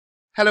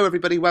Hello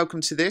everybody,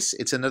 welcome to this.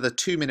 It's another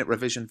 2-minute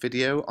revision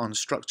video on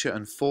structure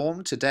and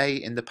form, today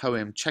in the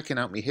poem Checking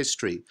Out Me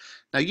History.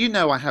 Now you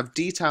know I have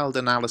detailed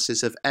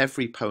analysis of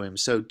every poem,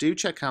 so do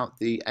check out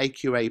the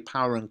AQA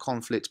Power and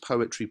Conflict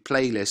Poetry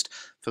playlist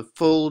for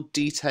full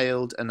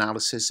detailed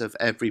analysis of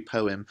every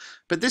poem.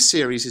 But this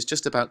series is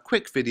just about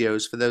quick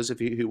videos for those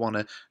of you who want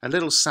a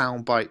little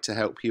sound bite to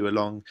help you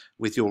along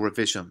with your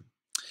revision.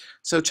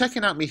 So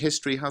Checking Out Me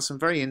History has some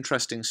very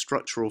interesting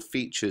structural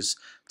features.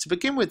 To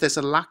begin with, there's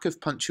a lack of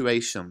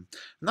punctuation,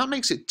 and that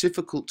makes it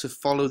difficult to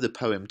follow the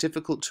poem,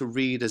 difficult to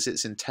read as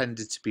it's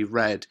intended to be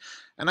read.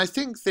 And I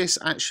think this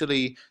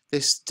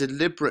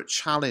deliberate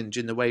challenge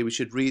in the way we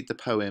should read the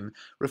poem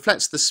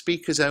reflects the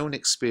speaker's own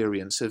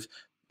experience of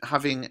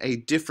having a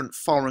different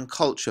foreign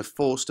culture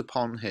forced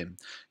upon him.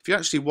 If you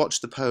actually watch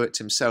the poet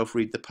himself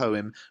read the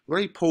poem, where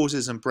he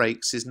pauses and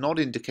breaks is not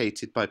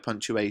indicated by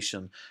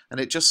punctuation, and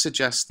it just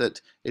suggests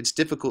that it's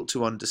difficult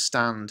to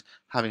understand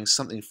having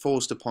something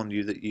forced upon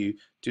you that you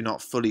do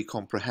not fully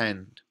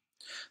comprehend.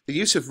 The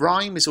use of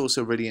rhyme is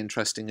also really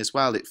interesting as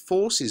well. It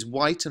forces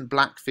white and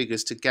black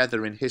figures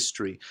together in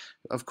history.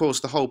 Of course,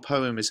 the whole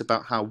poem is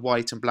about how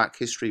white and black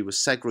history was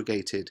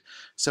segregated.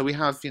 So we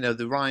have,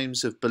 the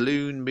rhymes of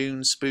balloon,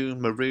 moon, spoon,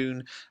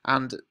 maroon,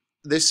 and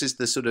this is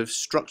the sort of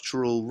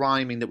structural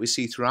rhyming that we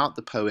see throughout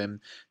the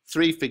poem.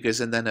 3 figures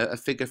and then a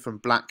figure from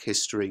black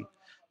history.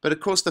 But of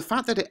course, the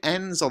fact that it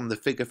ends on the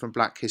figure from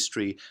black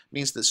history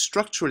means that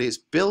structurally it's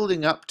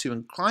building up to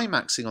and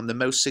climaxing on the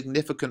most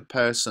significant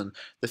person,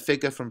 the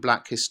figure from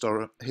black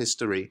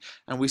history.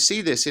 And we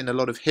see this in a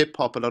lot of hip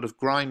hop, a lot of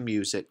grime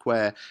music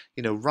where,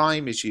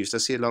 rhyme is used. I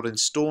see a lot in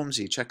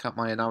Stormzy. Check out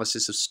my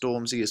analysis of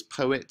Stormzy as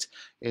poet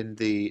in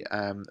the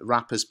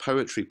Rappers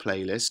Poetry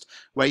playlist,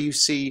 where you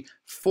see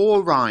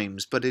 4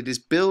 rhymes, but it is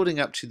building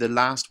up to the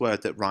last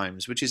word that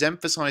rhymes, which is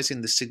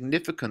emphasizing the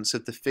significance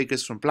of the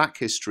figures from black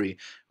history,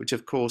 which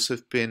of course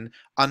have been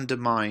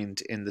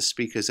undermined in the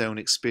speaker's own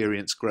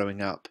experience growing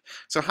up.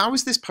 So how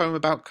is this poem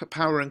about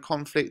power and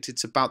conflict?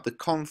 It's about the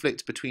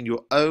conflict between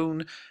your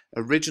own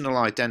original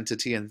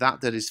identity and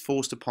that is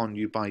forced upon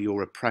you by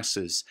your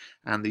oppressors,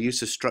 and the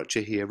use of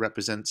structure here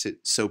represents it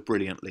so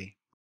brilliantly.